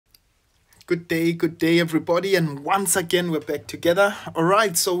Good day, everybody. And once again, we're back together. All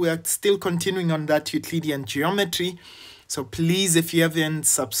right, so we are still continuing on that Euclidean geometry. So please, if you haven't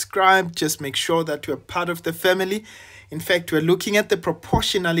subscribed, just make sure that you're part of the family. In fact, we're looking at the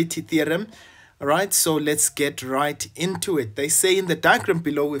proportionality theorem. All right, so let's get right into it. They say in the diagram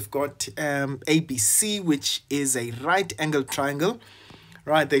below, we've got ABC, which is a right angle triangle.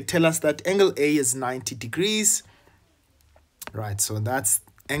 Right, they tell us that angle A is 90 degrees. Right, so that's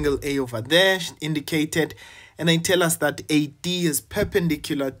angle A over there indicated, and they tell us that AD is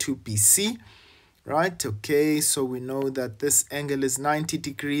perpendicular to BC, right? Okay, so we know that this angle is 90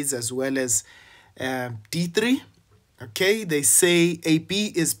 degrees as well as D3. Okay, they say AB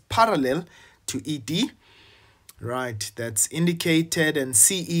is parallel to ED, right? That's indicated, and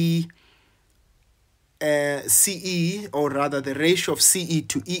CE, or rather the ratio of CE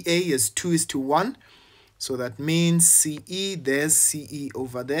to EA is 2:1. So that means CE, there's CE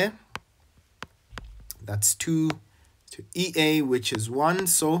over there. That's 2 to EA, which is 1.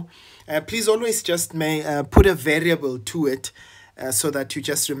 So please always just put a variable to it so that you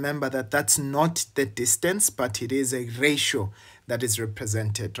just remember that that's not the distance, but it is a ratio that is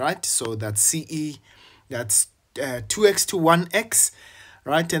represented, right? So that's CE, that's 2x to 1x,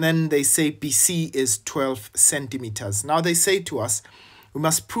 right? And then they say BC is 12 centimeters. Now they say to us, we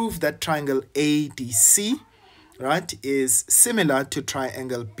must prove that triangle ADC, right, is similar to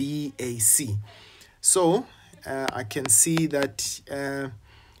triangle BAC. So I can see that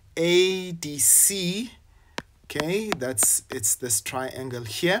ADC, okay, it's this triangle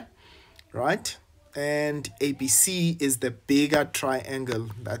here, right? And ABC is the bigger triangle.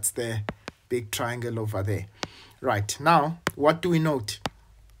 That's the big triangle over there. Right, now, what do we note?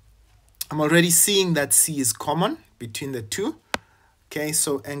 I'm already seeing that C is common between the two. Okay,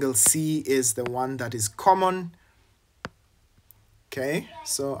 so angle C is the one that is common. Okay,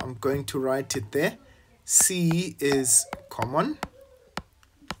 so I'm going to write it there. C is common.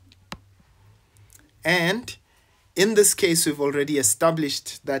 And in this case, we've already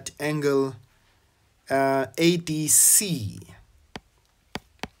established that angle ADC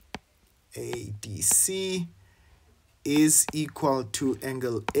is equal to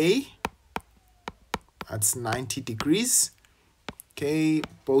angle A. That's 90 degrees. Okay,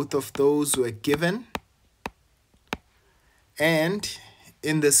 both of those were given. And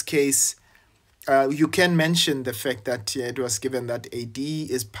in this case, you can mention the fact that it was given that AD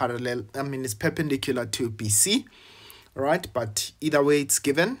is is perpendicular to BC, right? But either way, it's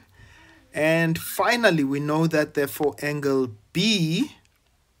given. And finally, we know that therefore angle B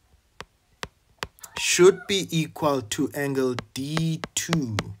should be equal to angle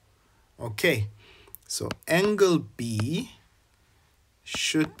D2. Okay, so angle B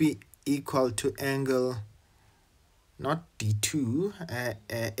should be equal to angle, not D2,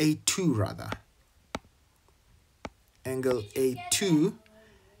 A2 rather. Angle A2,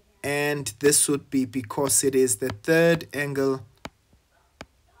 and this would be because it is the third angle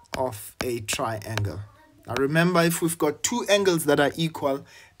of a triangle. Now remember, if we've got two angles that are equal,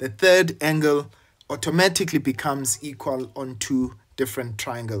 the third angle automatically becomes equal on two different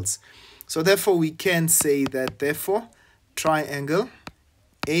triangles. So therefore we can say that therefore triangle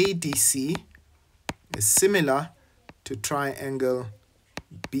ADC is similar to triangle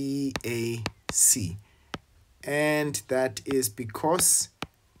BAC. And that is because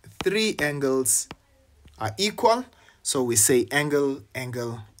three angles are equal. So we say angle,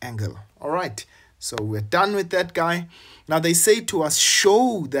 angle, angle. All right. So we're done with that guy. Now they say to us,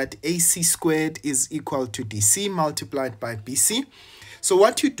 show that AC squared is equal to DC multiplied by BC. So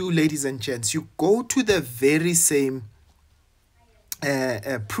what you do, ladies and gents, you go to the very same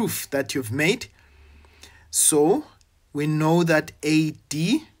proof that you've made. So we know that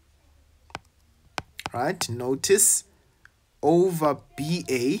AD, right, notice, over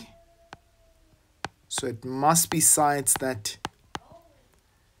BA, so it must be sides that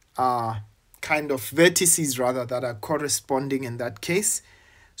are kind of vertices rather that are corresponding in that case.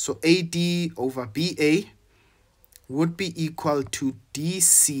 So AD over BA would be equal to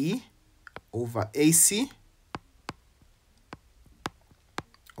DC over AC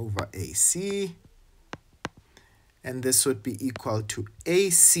over AC, and this would be equal to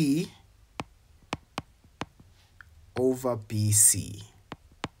AC over BC.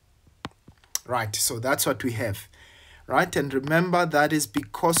 Right, so that's what we have. Right, and remember that is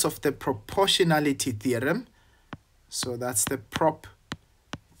because of the proportionality theorem. So that's the prop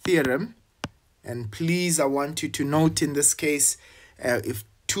theorem. And please, I want you to note in this case, if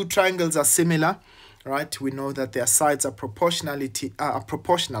two triangles are similar, right, we know that their sides are proportional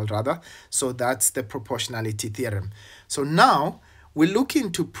rather. So that's the proportionality theorem. So now we're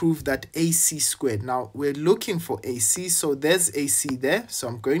looking to prove that AC squared. Now, we're looking for AC, so there's AC there. So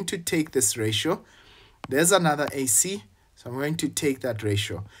I'm going to take this ratio. There's another AC, so I'm going to take that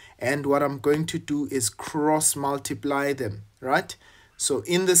ratio. And what I'm going to do is cross multiply them, right? So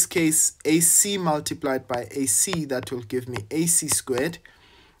in this case, AC multiplied by AC, that will give me AC squared.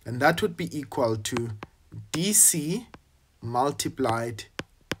 And that would be equal to DC multiplied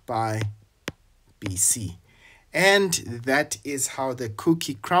by BC. And that is how the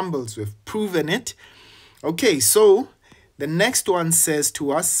cookie crumbles. We've proven it. Okay, so the next one says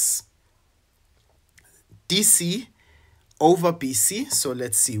to us DC over BC. So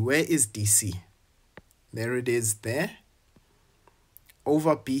let's see, where is DC? There it is there.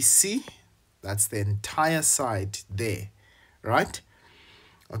 Over BC, that's the entire side there, right?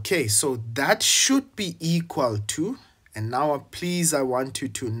 Okay, so that should be equal to, and now please, I want you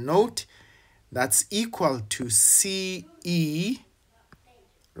to note, that's equal to CE,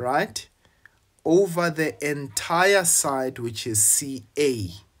 right, over the entire side, which is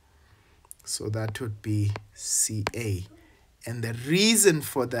CA. So that would be CA. And the reason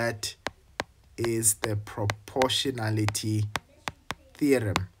for that is the proportionality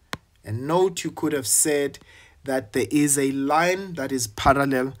theorem. And note, you could have said that there is a line that is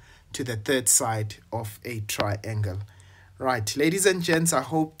parallel to the third side of a triangle. Right, ladies and gents, I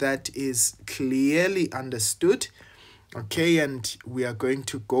hope that is clearly understood. Okay, and we are going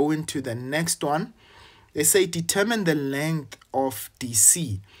to go into the next one. They say determine the length of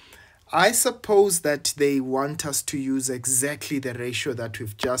DC. I suppose that they want us to use exactly the ratio that we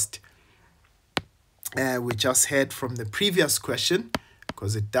just had from the previous question,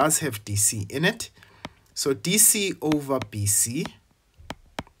 because it does have DC in it. So DC over BC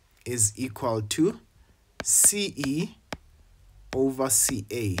is equal to CE over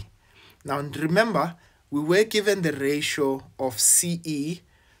CA. Now remember, we were given the ratio of CE.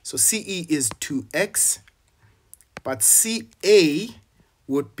 So CE is 2x, but CA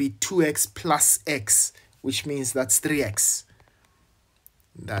would be 2x plus x, which means that's 3x.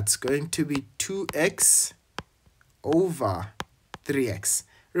 That's going to be 2x over 3x.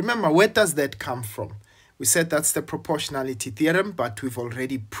 Remember, where does that come from? We said that's the proportionality theorem, but we've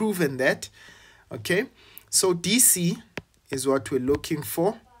already proven that. Okay, so DC is what we're looking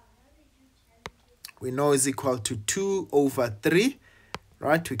for. We know is equal to 2 over 3,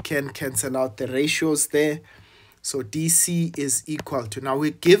 right? We can cancel out the ratios there. So DC is equal to, now we're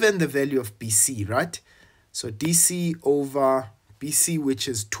given the value of BC, right? So DC over BC, which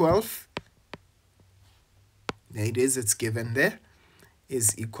is 12. There it is, it's given there,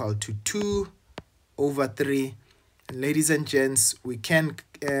 is equal to 2 over 3. And ladies and gents, we can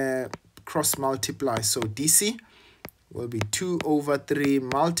cross multiply. So DC will be 2 over 3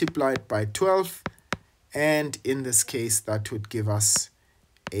 multiplied by 12. And in this case, that would give us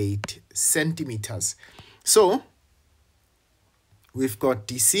 8 centimeters. So we've got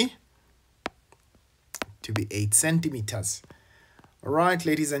DC to be 8 centimeters. All right,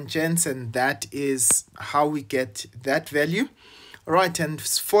 ladies and gents, and that is how we get that value. All right, and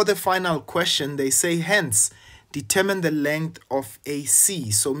for the final question, they say, hence, determine the length of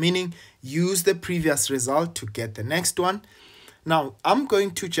AC. So meaning, use the previous result to get the next one. Now, I'm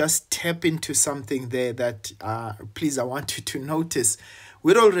going to just tap into something there that, please, I want you to notice.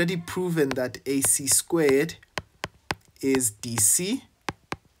 We'd already proven that AC squared is DC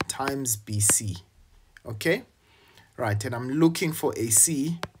times BC. Okay? Right, and I'm looking for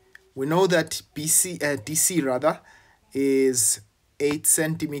AC. We know that DC rather is 8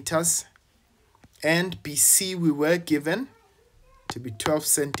 centimeters, and BC we were given to be 12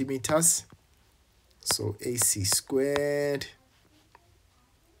 centimeters. So AC squared.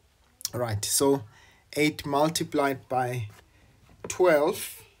 All right, so 8 multiplied by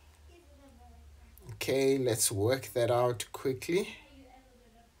 12. Okay, let's work that out quickly.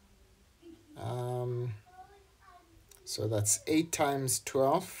 So that's 8 times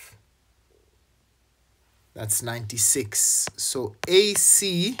 12. That's 96. So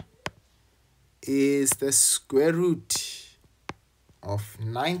AC is the square root of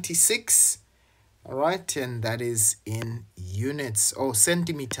 96. All right, and that is in units, or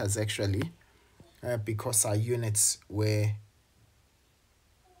centimeters actually, because our units were,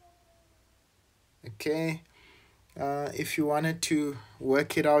 okay. If you wanted to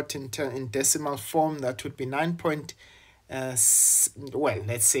work it out in decimal form, that would be let's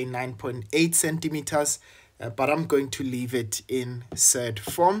say 9.8 centimeters, but I'm going to leave it in third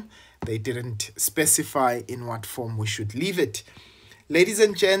form. They didn't specify in what form we should leave it. Ladies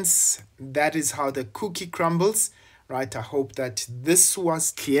and gents, that is how the cookie crumbles, right? I hope that this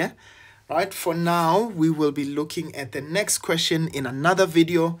was clear. Right, for now, we will be looking at the next question in another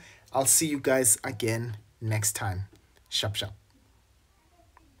video. I'll see you guys again next time. Shap shap.